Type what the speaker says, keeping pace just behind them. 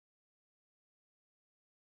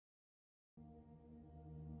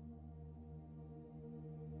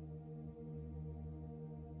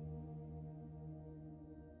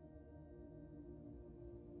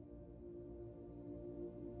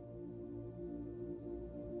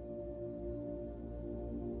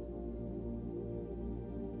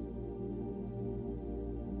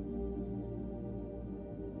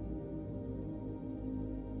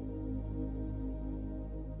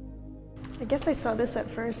I guess I saw this at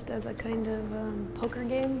first as a kind of poker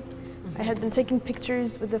game. I had been taking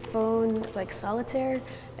pictures with the phone, like solitaire,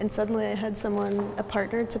 and suddenly I had someone, a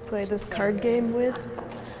partner, to play this card game with.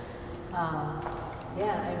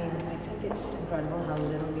 Yeah, I mean, I think it's incredible how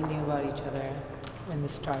little we knew about each other when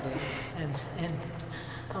this started, and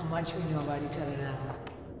how much we know about each other now.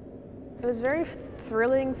 It was very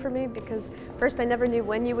thrilling for me because first I never knew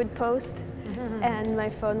when you would post, and my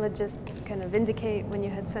phone would just kind of indicate when you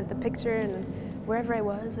had sent the picture, and wherever I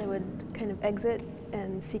was, I would kind of exit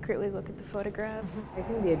and secretly look at the photograph. I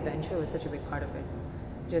think the adventure was such a big part of it,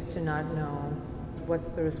 just to not know what's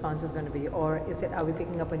the response is going to be, or is it, are we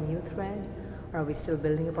picking up a new thread, or are we still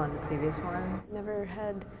building upon the previous one? Never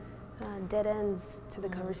had dead ends to the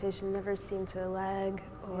conversation, never seemed to lag,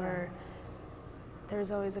 or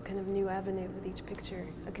there's always a kind of new avenue with each picture,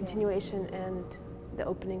 a continuation and the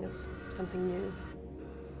opening of something new.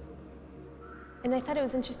 And I thought it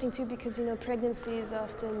was interesting too because, you know, pregnancy is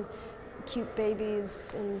often cute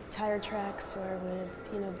babies in tire tracks or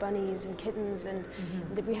with, you know, bunnies and kittens, and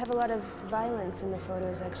we have a lot of violence in the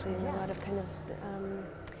photos actually, and a lot of kind of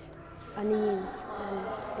unease, and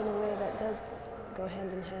in a way that does go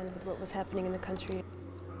hand in hand with what was happening in the country.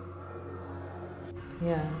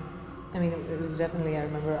 Yeah, I mean, it was definitely, I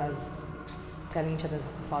remember us telling each other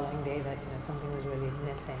the following day that, you know, something was really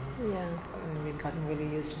missing. Yeah. I mean, we'd gotten really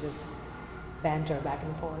used to this banter back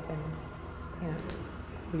and forth, and, you know,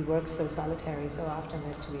 we work so solitary so often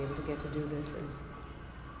that to be able to get to do this is,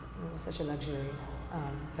 you know, such a luxury.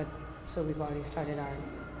 But so we've already started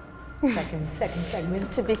our second segment.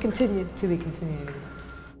 To be continued. To be continued.